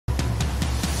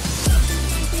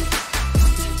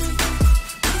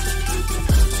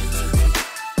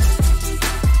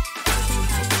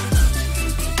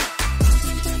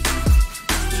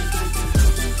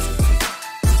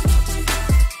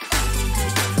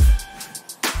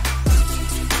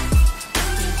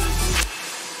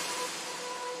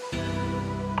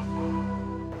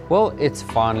Well, it's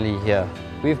finally here.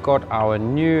 We've got our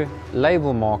new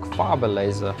LabelMark fiber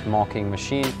laser marking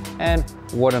machine, and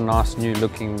what a nice new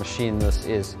looking machine this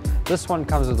is. This one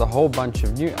comes with a whole bunch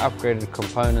of new upgraded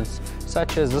components,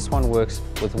 such as this one works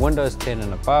with Windows 10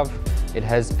 and above. It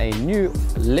has a new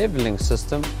leveling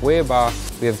system whereby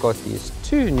we have got these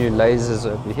two new lasers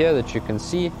over here that you can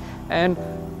see, and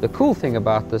the cool thing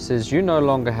about this is you no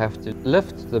longer have to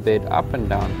lift the bed up and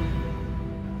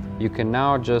down. You can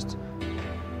now just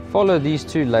follow these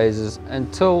two lasers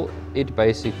until it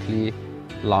basically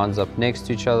lines up next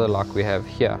to each other like we have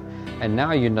here. And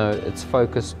now you know it's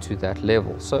focused to that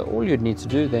level. So all you'd need to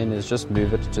do then is just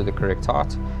move it to the correct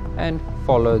height and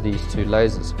follow these two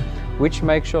lasers, which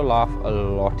makes your life a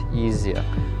lot easier.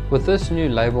 With this new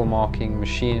label marking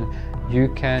machine,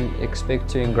 you can expect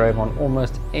to engrave on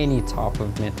almost any type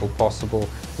of metal possible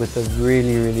with a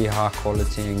really high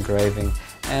quality engraving,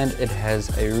 and it has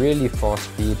a really fast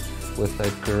speed with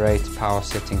a great power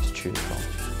setting to choose from.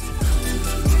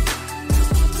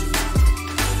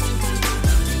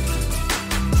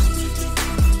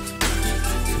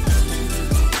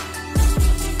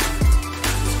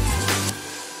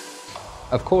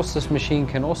 Of course, this machine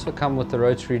can also come with the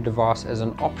rotary device as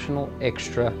an optional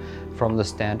extra from the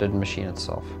standard machine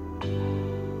itself.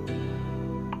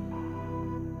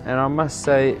 And I must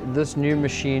say, this new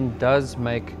machine does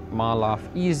make my life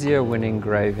easier when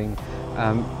engraving.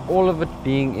 All of it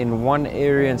being in one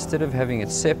area instead of having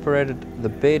it separated, the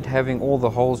bed having all the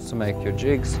holes to make your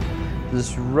jigs,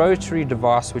 this rotary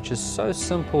device which is so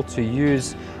simple to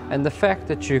use, and the fact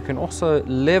that you can also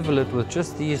level it with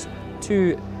just these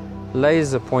two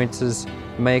laser pointers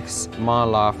makes my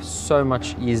life so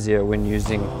much easier when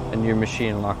using a new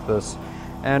machine like this.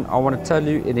 And I want to tell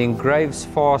you, it engraves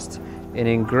fast. It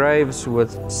engraves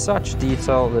with such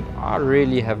detail that I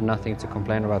really have nothing to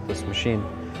complain about this machine.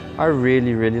 I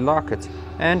really like it.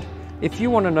 And if you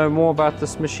want to know more about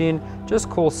this machine, just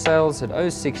call sales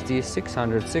at 060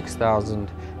 600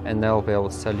 6000 and they'll be able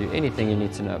to tell you anything you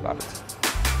need to know about it.